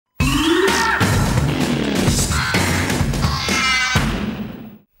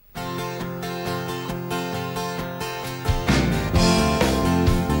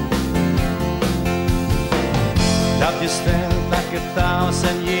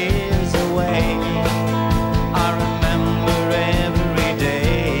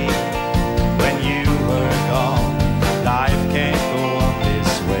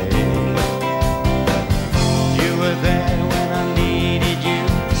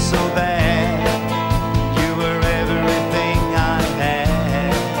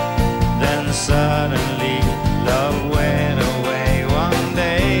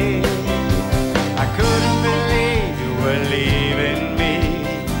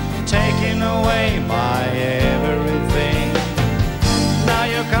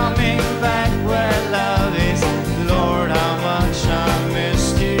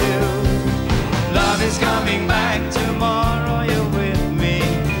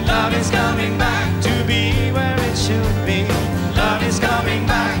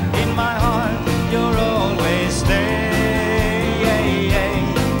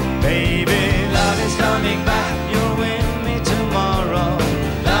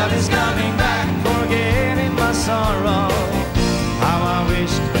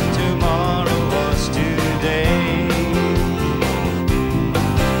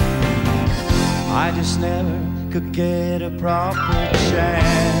never could get a proper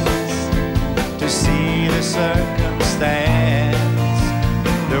chance to see the circumstance,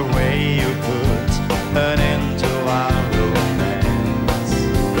 the way you put an end to our romance.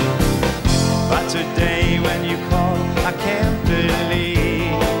 But today when you call, I can't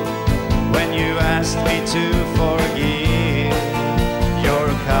believe, when you asked me to forgive,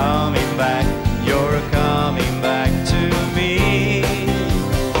 you're coming back to me.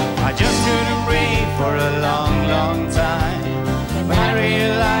 I just couldn't breathe for a long, long time, when I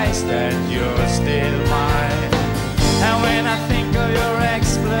realized that you're still mine. And when I think of your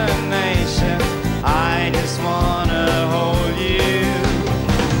explanation, I just wanna hold you.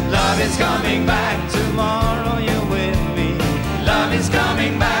 Love is coming back tomorrow, you're with me. Love is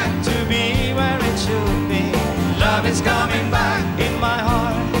coming back to be where it should be. Love is coming back in my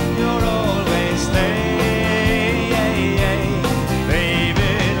heart, you're always there.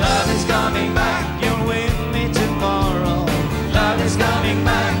 Baby, love is coming back, you're with me tomorrow. Love is coming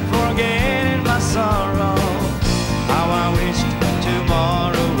back, forgetting my sorrow. How I wished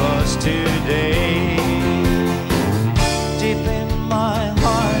tomorrow was today. Deep in my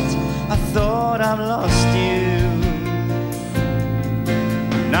heart, I thought I've lost you.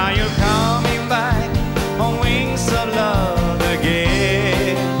 Now you're